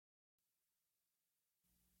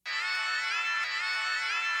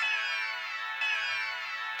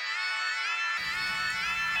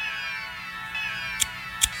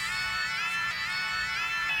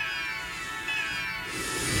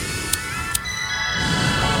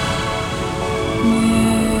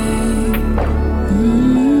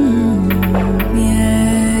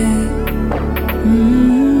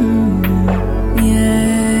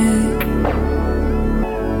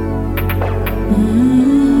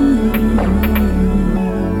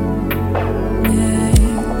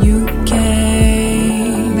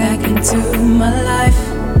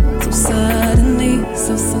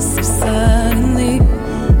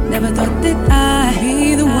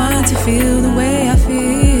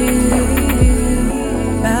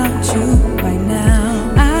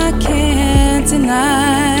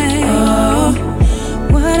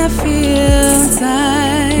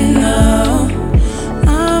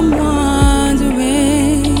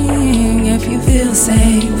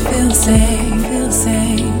feel the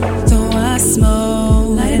same. So I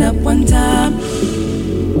smoke, light it up one time.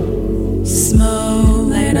 Smoke,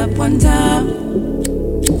 light it up one time.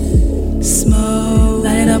 Smoke,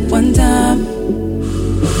 light it up one time.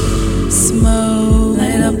 Smoke,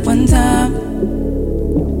 light it up one time.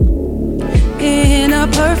 In a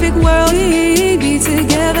perfect world, we'd be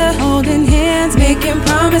together, holding hands, making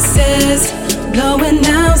promises, blowing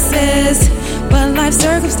ounces. But life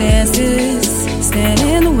circumstances stand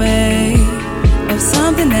in the way of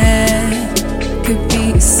something that could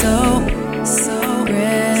be so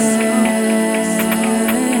great.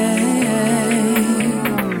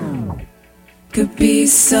 Could be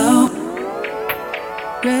so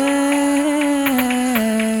great.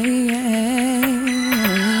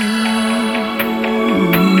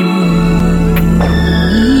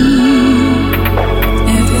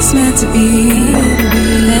 If it's meant to be,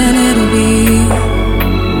 then it'll be.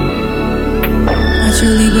 I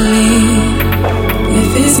truly believe. If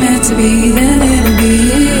it's meant to be, then it'll be.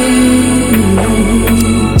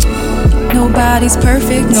 Nobody's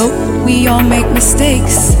perfect, nope. We all make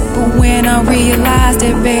mistakes. But when I realized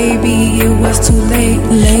it, baby, it was too late.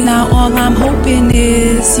 Now all I'm hoping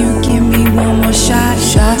is you give me one more shot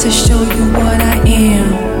to show you what I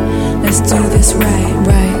am. Let's do this right.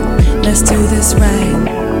 Let's do this right.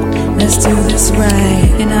 Let's do this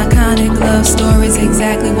right. An iconic love story's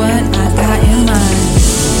exactly what I got in mind.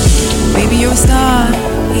 Baby, you're a star,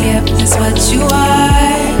 yep, that's what you are.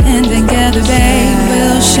 And together, babe,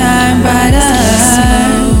 we'll shine brighter.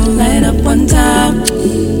 Smoke, light up one time.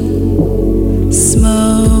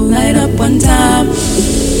 Smoke, light up one time.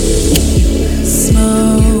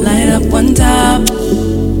 Smoke, light up one time.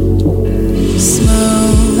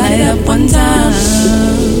 Smoke, light up one time.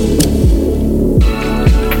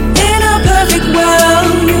 In a perfect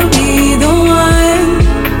world, you'll be the one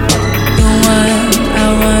I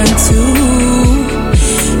run to.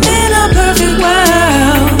 In a perfect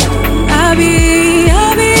world, I'll be the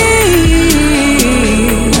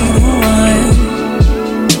one.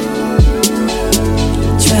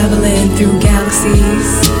 Traveling through galaxies,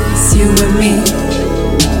 it's you and me.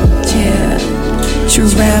 Yeah,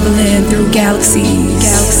 traveling through galaxies.